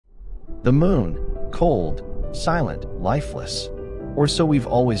The moon, cold, silent, lifeless, or so we've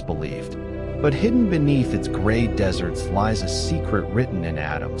always believed. But hidden beneath its gray deserts lies a secret written in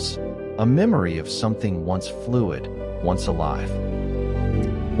atoms, a memory of something once fluid, once alive.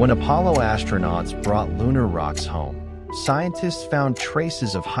 When Apollo astronauts brought lunar rocks home, scientists found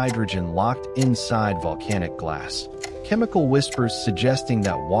traces of hydrogen locked inside volcanic glass, chemical whispers suggesting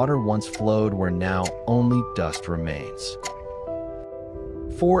that water once flowed where now only dust remains.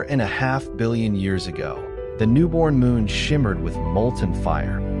 4.5 billion years ago, the newborn moon shimmered with molten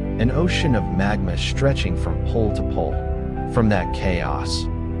fire, an ocean of magma stretching from pole to pole. From that chaos,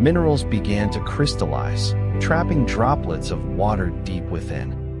 minerals began to crystallize, trapping droplets of water deep within.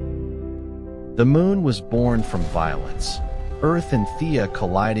 The moon was born from violence, Earth and Theia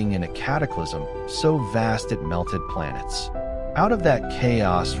colliding in a cataclysm so vast it melted planets. Out of that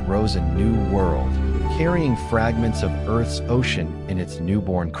chaos rose a new world, carrying fragments of Earth's ocean in its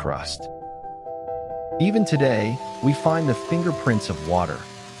newborn crust. Even today, we find the fingerprints of water,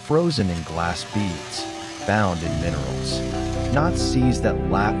 frozen in glass beads, bound in minerals. Not seas that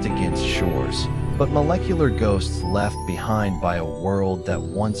lapped against shores, but molecular ghosts left behind by a world that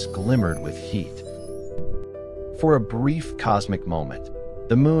once glimmered with heat. For a brief cosmic moment,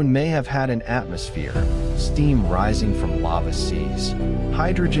 the moon may have had an atmosphere, steam rising from lava seas,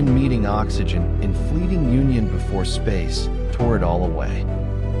 hydrogen meeting oxygen in fleeting union before space tore it all away.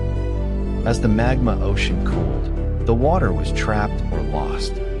 As the magma ocean cooled, the water was trapped or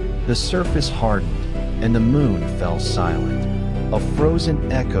lost. The surface hardened, and the moon fell silent, a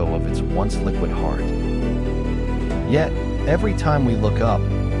frozen echo of its once liquid heart. Yet, every time we look up,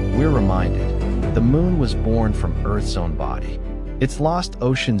 we're reminded, the moon was born from Earth's own body. Its lost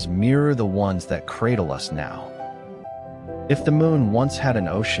oceans mirror the ones that cradle us now. If the moon once had an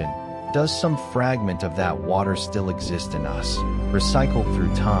ocean, does some fragment of that water still exist in us, recycled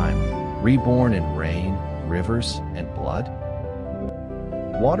through time, reborn in rain, rivers, and blood?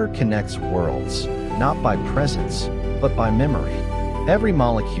 Water connects worlds, not by presence, but by memory. Every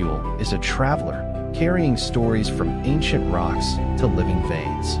molecule is a traveler, carrying stories from ancient rocks to living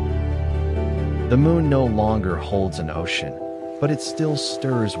veins. The moon no longer holds an ocean, but it still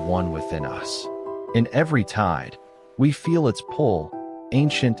stirs one within us. In every tide, we feel its pull,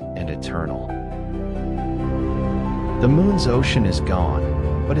 ancient and eternal. The moon's ocean is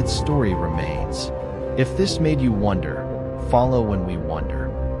gone, but its story remains. If this made you wonder, follow when we wonder,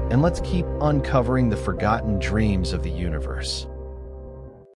 and let's keep uncovering the forgotten dreams of the universe.